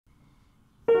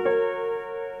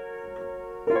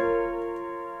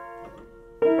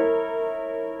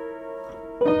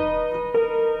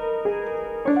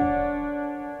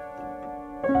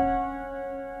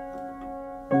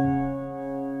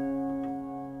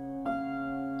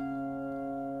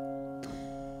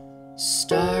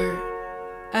Start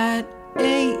at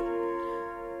 8.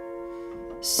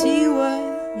 See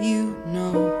what you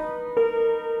know.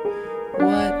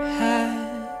 What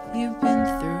have you been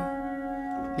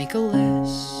through? Make a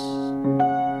list.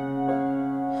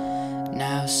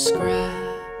 Now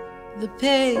scrap the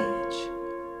page.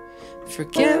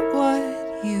 Forget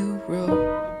what you wrote.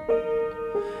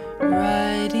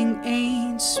 Writing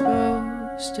ain't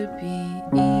supposed to be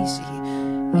easy,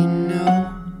 you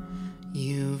know.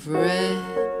 You've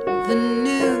read the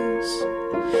news,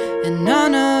 and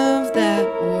none of that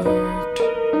worked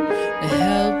to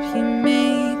help you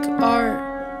make art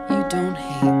you don't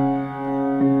hate.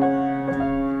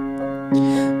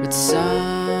 But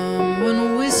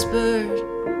someone whispered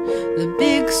the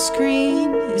big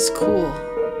screen is cool,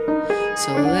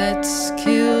 so let's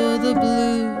kill the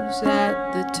blues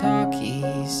at the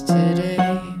talkies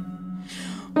today.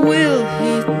 We'll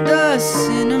hit the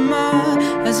cinema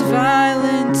as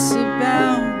violence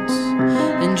abounds,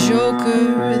 and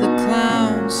Joker the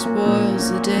clown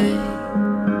spoils the day.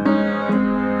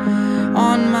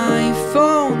 On my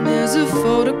phone there's a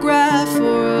photograph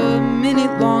or a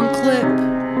minute-long clip.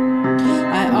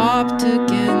 I opt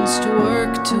against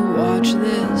work to watch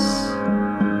this.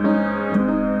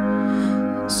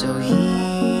 So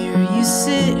here you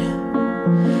sit,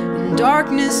 in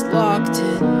darkness locked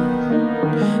in.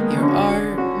 Your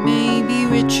art may be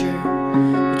richer,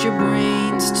 but your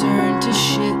brain's turned to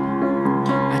shit.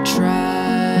 I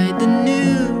tried the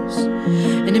news,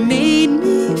 and it made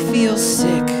me feel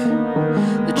sick.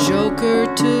 The Joker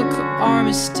took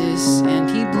Armistice, and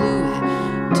he blew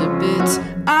it to bits.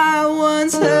 I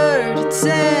once heard it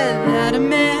said that a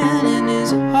man in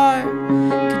his heart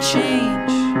could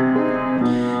change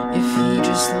if he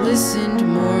just listened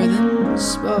more than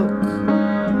spoke.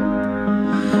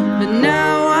 But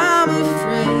now I'm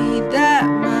afraid that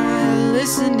my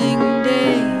listening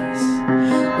days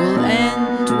will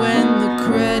end when the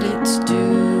credits do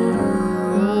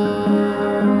roll.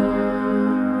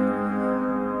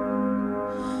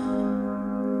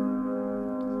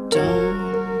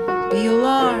 Don't be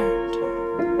alarmed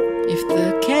if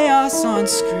the chaos on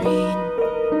screen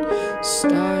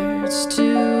starts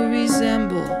to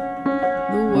resemble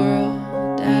the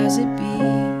world as it be.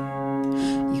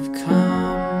 You've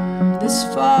come this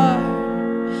far,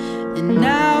 and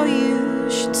now you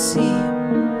should see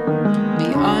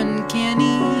the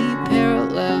uncanny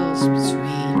parallels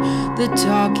between the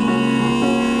talkies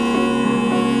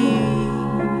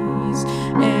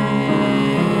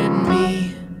and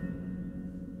me.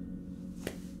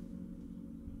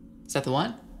 Is that the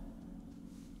one?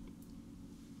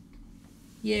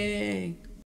 Yay.